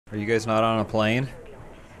Are you guys not on a plane?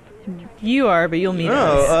 You are, but you'll meet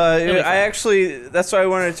us. I actually, that's why I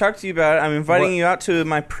wanted to talk to you about it. I'm inviting you out to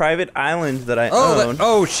my private island that I own.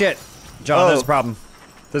 Oh shit. John, there's a problem.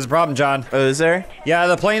 There's a problem, John. Oh, is there? Yeah,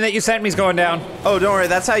 the plane that you sent me is going down. Oh, don't worry,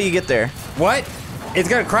 that's how you get there. What? It's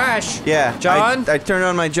gonna crash. Yeah, John? I turned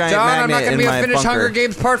on my giant John, I'm magnet not gonna in be able my to finish bunker. Hunger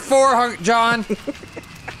Games Part 4, John.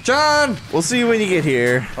 John! We'll see you when you get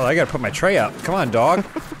here. Oh, I gotta put my tray up. Come on, dog.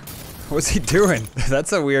 What's he doing?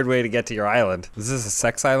 That's a weird way to get to your island. Is this a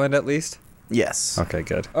sex island at least? Yes. Okay,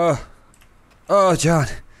 good. Oh, John.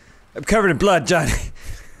 I'm covered in blood, John.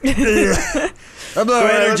 I'm low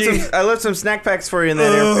energy. I left some snack packs for you in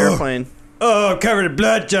that airplane. Oh, I'm covered in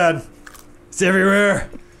blood, John. It's everywhere.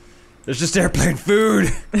 There's just airplane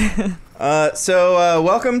food.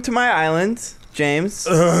 Welcome to my island, James.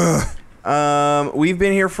 We've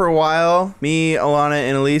been here for a while. Me, Alana,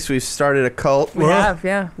 and Elise, we've started a cult. We have,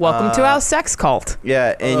 yeah. Welcome to our sex cult.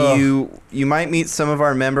 Yeah, and you might meet some of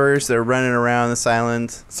our members that are running around this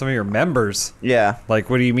island. Some of your members? Yeah. Like,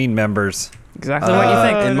 what do you mean members? Exactly what you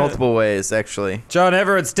think. In multiple ways, actually. John,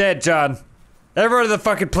 everyone's dead, John. Everyone on the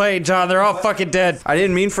fucking plane, John. They're all fucking dead. I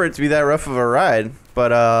didn't mean for it to be that rough of a ride,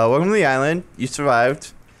 but welcome to the island. You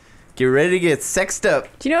survived. Get ready to get sexed up.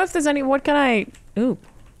 Do you know if there's any, what can I, ooh,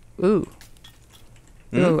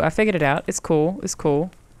 I figured it out. It's cool, it's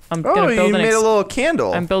cool. I'm gonna build you made a little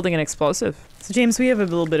candle. I'm building an explosive. So James, we have a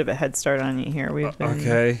little bit of a head start on you here. We've been,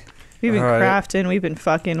 we've been crafting, we've been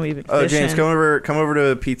fucking, we've been fishing. James, come over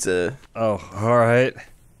to a pizza. Oh, alright.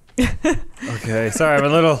 Okay, sorry, I'm a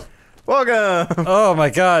little... Welcome! Oh my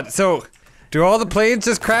god, so... Do all the planes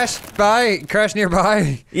just crash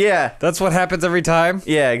nearby? Yeah. That's what happens every time?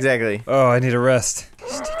 Yeah, exactly. Oh, I need a rest.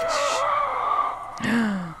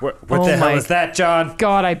 What the hell is that, John?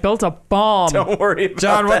 God, I built a bomb. Don't worry about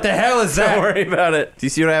John, what the hell is that? Don't worry about it. Do you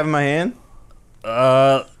see what I have in my hand?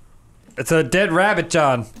 It's a dead rabbit,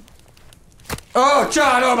 John. Oh,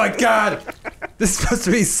 John, oh my god! This is supposed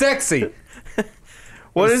to be sexy.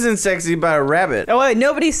 What isn't sexy about a rabbit? Oh wait,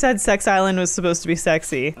 nobody said Sex Island was supposed to be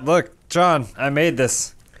sexy. Look, John, I made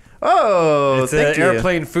this. Oh, it's an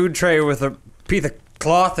airplane food tray with a piece of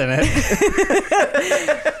cloth in it.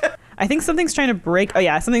 I think something's trying to break. Oh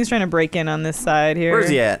yeah, something's trying to break in on this side here. Where's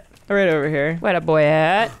he at? Right over here. Where that boy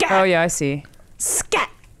at? Oh yeah, I see.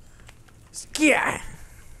 Scat. Scat.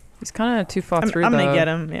 He's kind of too far through. I'm gonna get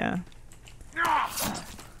him. Yeah.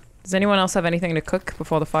 Does anyone else have anything to cook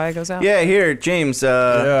before the fire goes out? Yeah, here, James.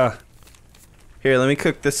 Yeah. Here, let me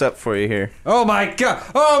cook this up for you here. Oh my god!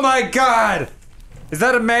 Oh my god! Is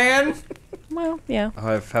that a man? Well, yeah. Oh,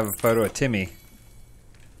 I have a photo of Timmy.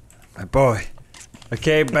 My boy. I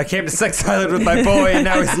came to Sex Island with my boy and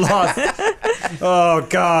now he's lost. Oh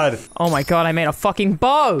god. Oh my god, I made a fucking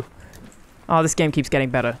bow! Oh, this game keeps getting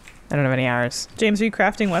better. I don't have any arrows. James, are you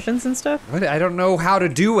crafting weapons and stuff? What? I don't know how to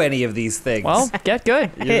do any of these things. Well, get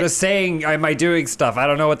good. You're just saying, am I doing stuff? I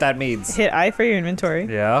don't know what that means. Hit I for your inventory.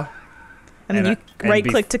 Yeah. And then you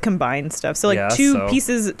right-click to combine stuff. So like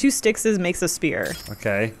two sticks makes a spear.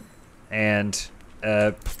 Okay. And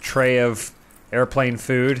a tray of airplane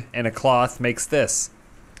food and a cloth makes this.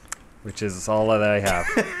 Which is all that I have.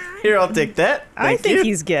 Here, I'll take that. I think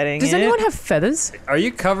he's getting it. Does anyone have feathers? Are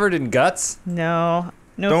you covered in guts? No.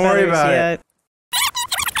 No Don't feathers worry about yet.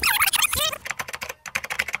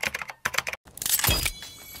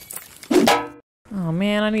 Oh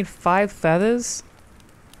man, I need 5 feathers.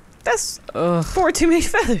 That's 4 too many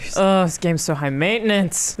feathers. Oh, this game's so high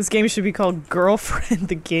maintenance. This game should be called Girlfriend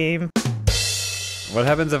the Game. What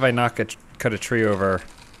happens if I cut a tree over?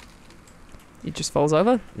 It just falls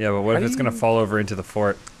over? Yeah, but what if it's gonna fall over into the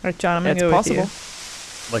fort? Alright, John, I'm gonna go with you.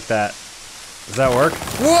 Like that. Does that work?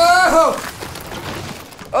 Whoa!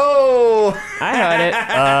 Oh! I heard it.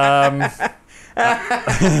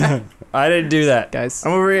 I didn't do that. Guys.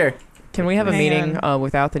 I'm over here. Can we have a meeting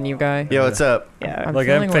without the new guy? Yo, what's up? Yeah.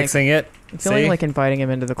 I'm fixing it. I'm feeling like inviting him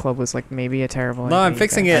into the club was like maybe a terrible idea. No, I'm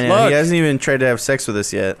fixing it. Look. Look. He hasn't even tried to have sex with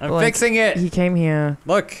us yet. I'm fixing it. He came here.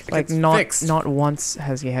 Look, like it's not fixed. not once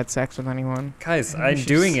has he had sex with anyone. Guys, I'm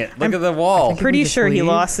doing it. Look at the wall. I'm pretty sure he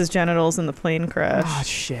lost his genitals in the plane crash. Oh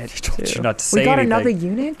shit. I told you not to say we got anything. another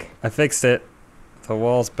eunuch? I fixed it. The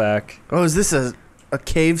wall's back. Oh, is this a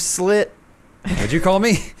cave slit? What'd you call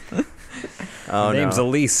me? Oh, My name's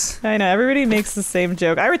Elise. I know, everybody makes the same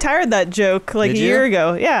joke. I retired that joke like a year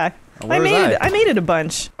ago. Yeah. I made it a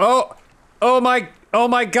bunch. Oh my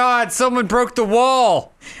god, someone broke the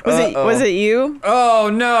wall. Was it you? Oh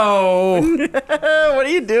no. What are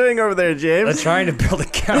you doing over there, James? I'm trying to build a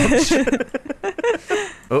couch.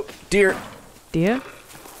 Oh, deer. Deer?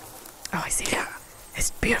 Oh, I see it.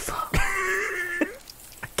 It's beautiful. I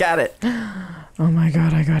got it. Oh my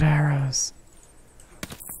god, I got arrows.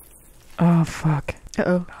 Oh fuck.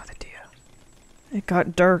 Uh-oh. Oh, the deer. It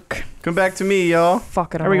got dark. Come back to me, y'all.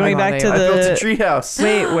 Fuck it. Are we going back to I the... built a treehouse.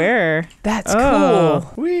 Wait, where? That's Oh.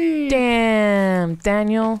 cool. Whee! Damn,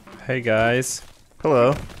 Daniel. Hey guys,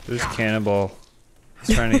 Hello. there's Cannibal.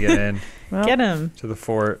 He's trying to get in Well, Get him. to the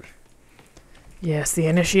fort. yes, the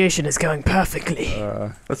initiation is going perfectly.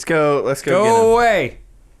 Let's go. Let's go. Go Get him. away!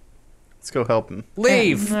 Let's go help him.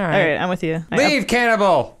 Leave! All All right. right, I'm with you. Leave,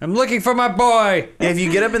 Cannibal! I'm looking for my boy! Yeah, if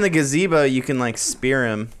you get up in the gazebo, you can like spear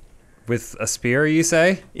him. With a spear, you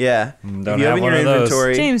say? Yeah. Don't if you have have in one your of those.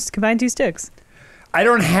 inventory. James, combine 2 sticks. I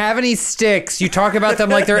don't have any sticks. You talk about them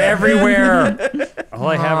like they're everywhere. All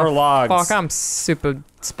I have are logs. Fuck, I'm super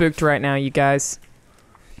spooked right now, you guys.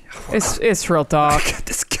 It's real dark. Got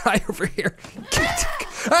this guy over here.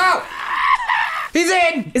 Ow! He's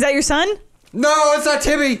in! Is that your son? No, it's not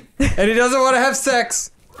Timmy! And he doesn't want to have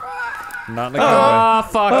sex. Not in a good way. Oh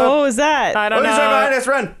fuck. Oh, what was that? I Oh, don't he's know. right behind us.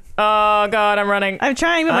 Run. Oh god, I'm running. I'm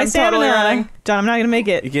trying, but my I'm stamina. totally running. John, I'm not gonna make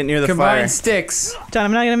You it. get near the Combine fire. sticks. John,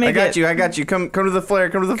 I'm not gonna make I got it. you. I got you. Come to the flare.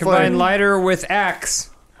 Come to the Combine flare. lighter with axe.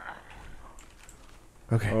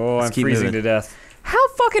 Okay. Oh, let's I'm keep freezing moving. to death. How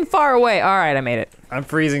fucking far away? All right, I made it. I'm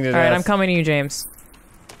freezing to All death. right, I'm coming to you, James.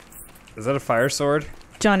 Is that a fire sword?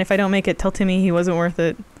 John, if I don't make it, tell Timmy he wasn't worth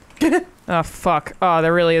it. Oh fuck. Oh,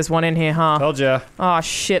 there really is one in here, huh? Told ya. Oh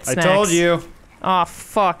shit, I snacks. told you. Oh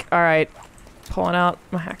fuck. All right, pulling out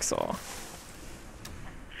my hacksaw.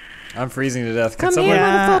 I'm freezing to death. Can Come someone, here.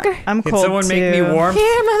 motherfucker. I'm can cold someone too. make me warm?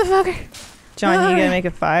 Here, motherfucker. John, you Hi. gotta make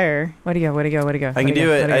a fire. Where'd he go? Where'd he go? Where'd he go? I can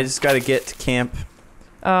do it. I just got to get to camp.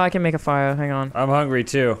 I can make a fire. Hang on. I'm hungry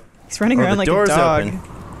too. He's running Oh, around the like a door's dog. open.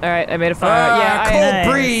 All right, I made a fire. Ah, cold Nice.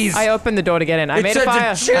 breeze. I opened the door to get in. I It's made a such a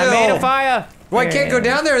fire. chill. I made a fire. Well, I can't go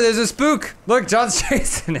down there. There's a spook. Look, John's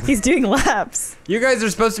chasing him. He's doing laps. You guys are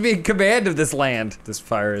supposed to be in command of this land. This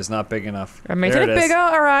fire is not big enough. I'm making There it is. bigger.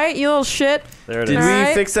 All right, you little shit. There it Did is. we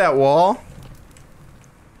Alright. fix that wall?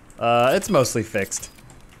 It's mostly fixed.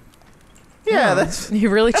 Yeah, that's. You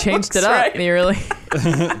really changed it looks up. right. You really.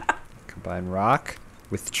 Combine rock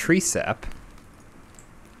with tree sap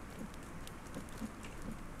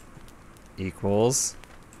equals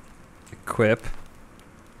equip.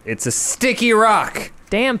 It's a sticky rock.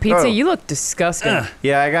 Damn, pizza, Oh. you look disgusting.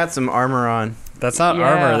 Yeah, I got some armor on. That's not Yeah,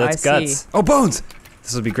 armor. That's I guts. see. Oh, bones.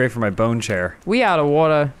 This would be great for my bone chair. We out of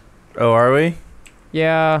water. Oh, are we?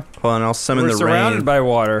 Yeah. Hold on, I'll summon We're the surrounded rain. by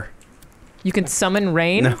water. You can summon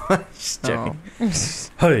rain. No, just joking. Oh.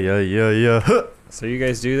 Hey, yeah. So you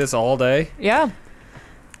guys do this all day? Yeah.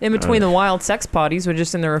 In between the wild sex parties, we're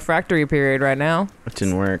just in the refractory period right now. It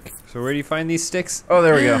didn't work. So where do you find these sticks? Oh,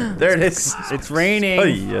 there we go. There it is. It's raining. Hey,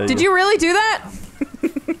 yeah, Did you really do that?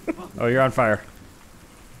 Oh, you're on fire.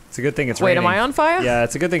 It's a good thing it's Wait, raining. am I on fire? Yeah,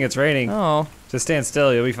 it's a good thing it's raining. Oh, Just stand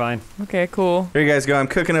still. You'll be fine. okay, cool. Here you guys go. I'm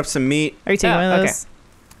cooking up some meat. Are you taking Yeah, one of okay.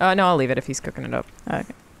 those? No, I'll leave it if he's cooking it up. Okay.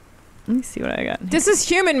 Let me see what I got. This is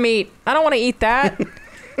human meat. I don't want to eat that.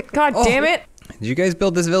 God Oh. damn it. Did you guys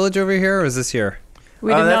build this village over here, or is this here?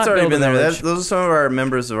 We did That's not already build been a there. village. Those are some of our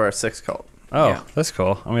members of our sex cult. Oh, Yeah. that's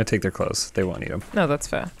cool. I'm gonna take their clothes. They won't need them. No, that's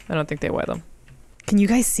fair. I don't think they wear them. Can you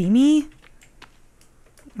guys see me?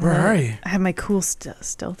 Where are you? I have my cool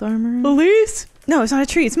stealth armor. on. Elise? No, it's not a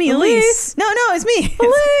tree. It's me, Elise. Elise. No, it's me.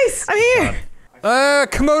 Elise! I'm here.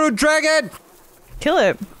 Komodo dragon! Kill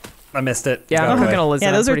it. I missed it. Yeah, Got I'm away. cooking a lizard.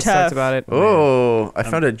 Yeah, those I'm are pretty stoked tough. about it. Oh, I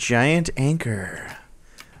found a giant anchor.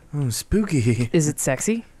 Oh, spooky. Is it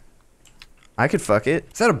sexy? I could fuck it.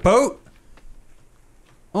 Is that a boat?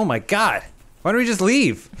 Oh my god. Why don't we just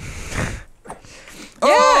leave?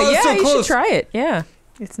 Oh, that's so you close. should try it. Yeah.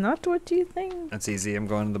 It's not what you think. That's easy. I'm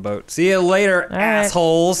going to the boat. See you later, right.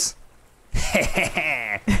 assholes.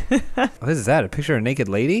 What is that? A picture of a naked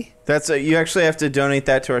lady? That's you actually have to donate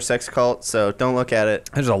that to our sex cult, so don't look at it.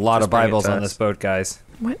 There's a lot Just of bring it Bibles to on us. this boat, guys.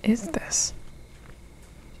 What is this?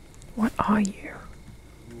 What are you?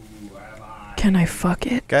 Can I fuck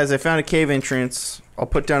it? Guys, I found a cave entrance. I'll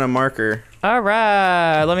put down a marker. All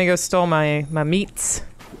right. Let me go stole my meats.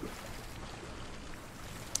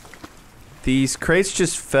 These crates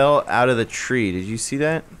just fell out of the tree. Did you see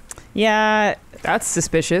that? Yeah, That's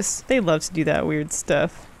suspicious. they love to do that weird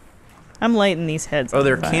stuff. I'm lighting these heads. Oh, on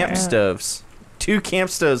they're fire. camp stoves. 2 camp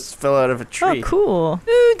stoves fell out of a tree. Oh, cool.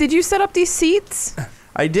 Ooh, did you set up these seats?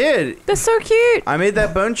 I did. They're so cute. I made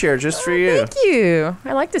that bone chair just for you. Thank you.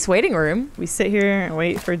 I like this waiting room. We sit here and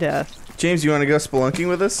wait for death. James, you want to go spelunking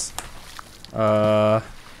with us?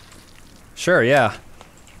 Sure, yeah.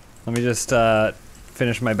 Let me just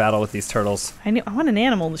finish my battle with these turtles. I want an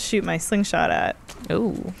animal to shoot my slingshot at.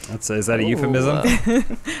 Ooh. Is that a euphemism?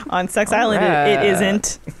 On Sex All Island, it right.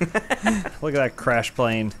 isn't. Look at that crash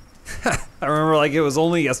plane. I remember like it was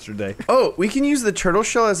only yesterday. Oh, we can use the turtle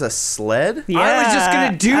shell as a sled? Yeah, I was just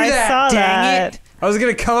gonna do I that, saw dang that. it! I was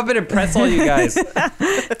gonna come up and impress all you guys.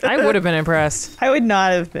 I would have been impressed. I would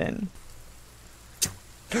not have been.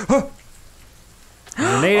 There's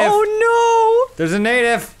a native. Oh no! There's a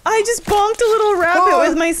native. I just bonked a little rabbit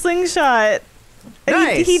with my slingshot. And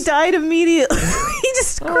Nice. he died immediately. He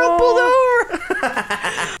just crumpled over.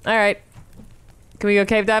 All right. Can we go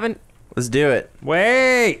cave diving? Let's do it.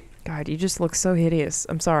 Wait. God, you just look so hideous.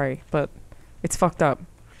 I'm sorry, but it's fucked up.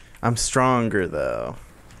 I'm stronger, though.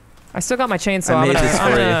 I still got my chainsaw. I I'm made gonna, this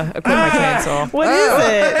I'm for gonna equip my chainsaw. What is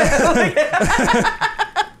it?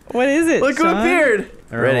 What is it? Look who Sean? appeared.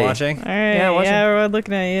 Everyone Ready. watching? All right, yeah, watching. we're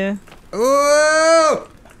looking at you. Whoa!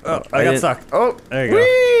 Oh, I got didn't- stuck. Oh, There you go.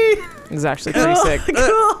 whee! This is actually pretty sick.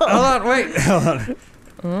 Hold on, wait. Hold on.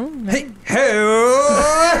 Hey,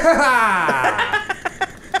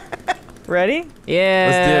 Ready?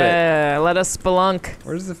 Yeah. Let us spelunk.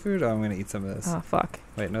 Where's the food? Oh, I'm gonna eat some of this. Oh fuck.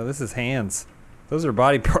 Wait, no, this is hands. Those are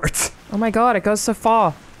body parts. Oh my god, it goes so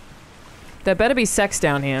far. There better be sex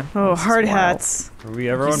down here. Oh, This is hard wild. hats.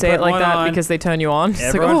 Everyone You say put it like one that on. because they turn you on. It's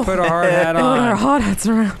Everyone like, put a oh, hard hat there are on. hard hats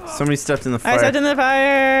around. Somebody stepped in the I fire. stepped in the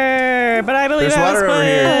fire, but I believe There's I was water over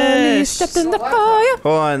here. You stepped in the fire. Hold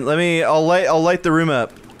on, I'll light the room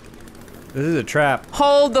up. This is a trap.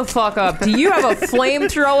 Hold the fuck up. Do you have a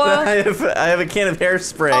flamethrower? I have a can of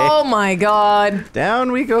hairspray. Oh my god.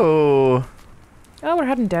 Down we go. Oh, we're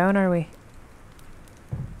heading down, are we?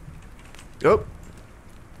 Oh.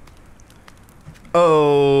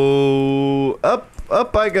 Oh,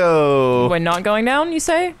 up I go. We're not going down, you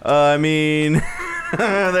say? I mean,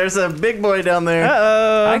 there's a big boy down there.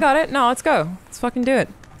 Uh-oh. I got it. No, let's go. Let's fucking do it.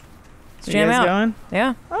 Let's You jam guys out. going?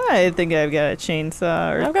 Yeah. I think I've got a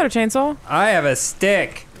chainsaw. Or... I've got a chainsaw. I have a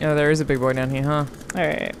stick. Oh, there is a big boy down here, huh? All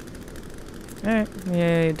right. Alright.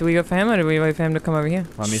 Yeah, do we go for him or do we wait for him to come over here?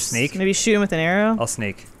 Want me to sneak? Maybe shoot him with an arrow. I'll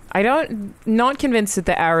sneak. Not convinced that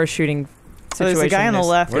the arrow shooting So situation there's a guy on the is-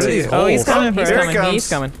 left. Where are these Oh, he's holes? coming for He's us. Here it coming. comes. He's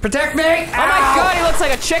coming. Protect me! Oh my god, he looks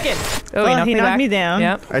like a chicken! Oh, Well, he knocked back. me down.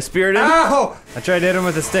 Yep. I speared him. Ow! I tried to hit him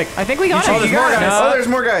with a stick. I think we got You him. there's more guys. Oh, there's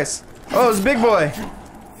more guys. Oh, it's a big boy.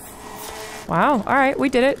 Wow. Alright, we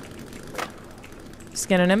did it.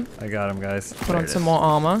 Skinning him. I got him, guys. Put on some more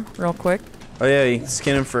armor real quick. Oh yeah, you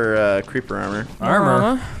skin him for creeper armor. More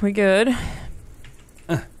Armor. We good.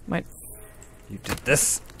 You did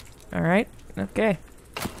this. Alright. Okay.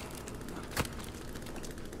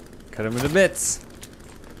 Cut him into bits.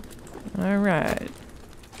 Alright.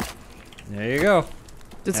 There you go.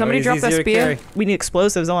 Did Now somebody he's drop that easier to spear? carry. We need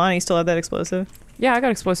explosives. Alana, you still have that explosive? Yeah, I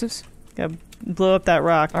got explosives. Gotta blow up that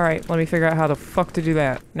rock. Alright, let me figure out how the fuck to do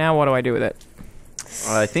that. Now what do I do with it?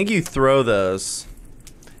 I think you throw those.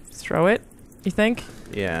 Throw it? You think?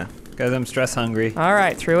 Yeah. Guys, I'm stress hungry.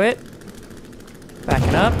 Alright, threw it.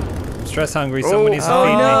 Backing up. I'm stress hungry. Somebody needs to Oh,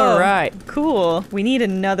 feed me. Alright. Cool. We need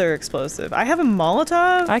another explosive. I have a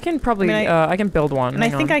Molotov, I can probably, I mean, I can build one. and I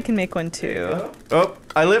Hang think on. I can make one too. Oh,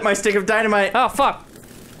 I lit my stick of dynamite. Oh, fuck.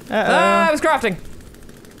 Uh-oh. I was crafting.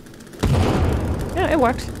 Yeah, it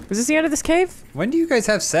worked. Is this the end of this cave? When do you guys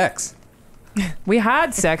have sex? We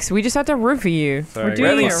had sex. We just had to roofie you. Sorry, We're We're doing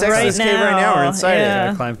having it sex in right this cave right now. We're inside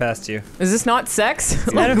Yeah. I climb past you. Is this not sex?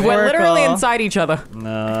 Look, we're metaphorical. literally inside each other. No,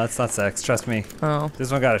 that's not sex. Trust me. Oh.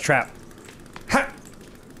 This one got a trap. Ha!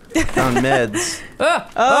 Found meds.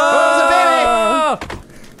 Oh!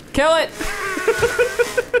 Kill it!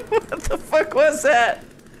 What the fuck was that?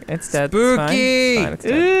 It's dead. Spooky! It's fine. It's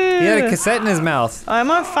dead. Ooh. He had a cassette in his mouth.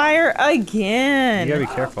 I'm on fire again. You gotta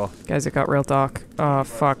be careful. Guys, it got real dark. Oh,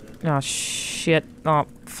 fuck. Oh, shit. Oh,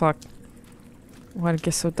 fuck. Why'd it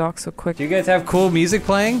get so dark so quick? Do you guys have cool music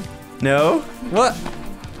playing? No? What?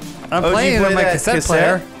 I'm Oh, did playing you it on play my that cassette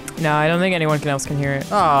cassette? player. No, I don't think anyone else can hear it.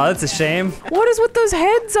 Oh, that's a shame. What is with those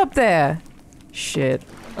heads up there? Shit.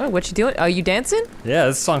 Oh, what you doing? Are you dancing? Yeah,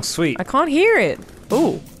 this song's sweet. I can't hear it.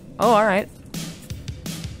 Ooh. Oh, alright.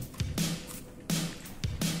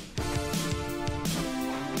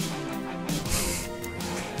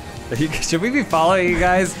 Should we be following you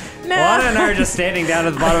guys? No. Lana and I are just standing down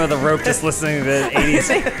at the bottom of the rope just listening to the 80s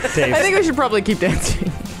tapes. I think we should probably keep dancing.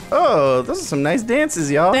 Oh, those are some nice dances,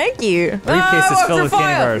 y'all. Thank you. Briefcase is filled with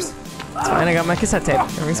candy bars. It's fine, I got my cassette tape.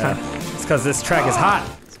 Everything's fine. It's because this track is hot.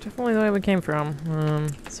 It's definitely the way we came from.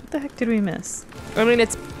 So what the heck did we miss? I mean,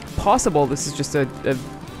 it's possible this is just a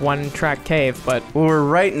one-track cave, but Well, we're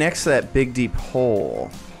right next to that big deep hole.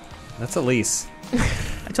 That's Elise.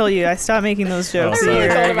 I told you I stopped making those jokes Oh, a sorry.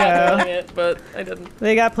 year ago. it, but I didn't.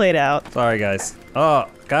 They got played out. Sorry, guys. Oh,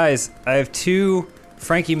 Guys, I have 2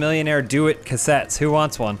 Frankie Millionaire Do It cassettes. Who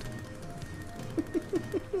wants one?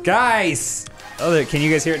 Guys! Oh, can you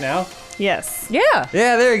guys hear it now? Yes. Yeah.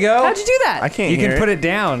 Yeah, there you go. How'd you do that? I can't You hear can put it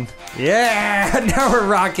down. Yeah, now we're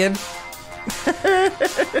rocking.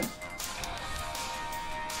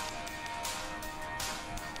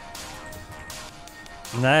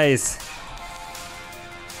 Nice.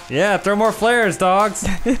 Yeah, throw more flares, dogs.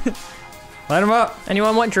 Light them up.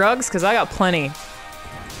 Anyone want drugs? Because I got plenty.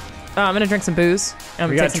 Oh, I'm gonna drink some booze. I'm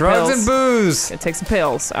We gonna got take some drugs pills. and booze. Gonna take some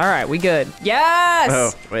pills. All right, we good. Yes.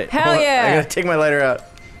 Oh, wait. Hell hold on. yeah. I gotta take my lighter out.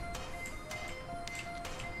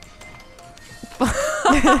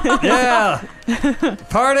 Yeah.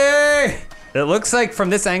 Party. It looks like from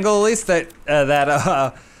this angle, at least, that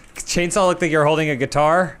chainsaw looked like you're holding a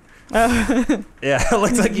guitar. Yeah, it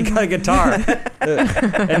looks like you got a guitar.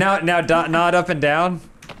 And now nod up and down.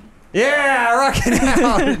 Yeah, rocking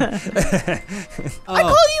out. I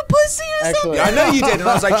call you pussy or something. I know you did, and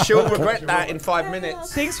I was like, she'll regret that in 5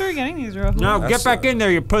 minutes. Thanks for getting these, Rahul. No, That's get back in there,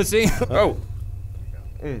 you pussy. Oh.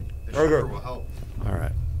 All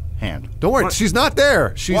right. Hand. Don't worry, she's not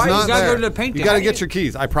there. She's Why? not You gotta there. go to the painting. You gotta How get do your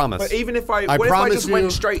keys. I promise. But even if I I what if I promise just you-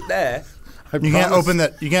 went straight there? I You can't promise- open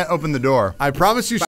the. You can't open the door. I promise you.